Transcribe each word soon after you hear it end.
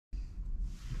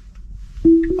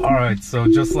Alright, so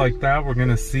just like that, we're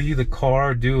gonna see the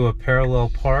car do a parallel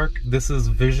park. This is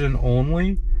vision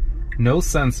only, no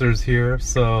sensors here,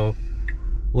 so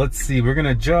let's see. We're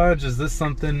gonna judge, is this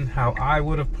something how I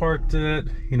would have parked it?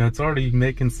 You know, it's already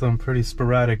making some pretty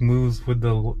sporadic moves with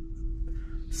the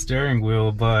steering wheel,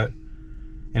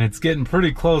 and it's getting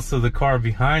pretty close to the car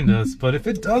behind us, but if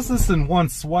it does this in one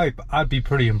swipe, I'd be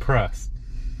pretty impressed.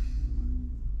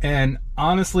 And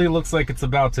honestly, it looks like it's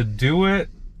about to do it.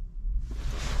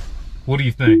 What do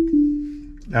you think?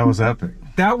 That was epic.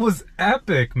 That was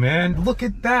epic, man. Look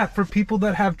at that. For people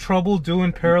that have trouble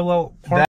doing parallel parking.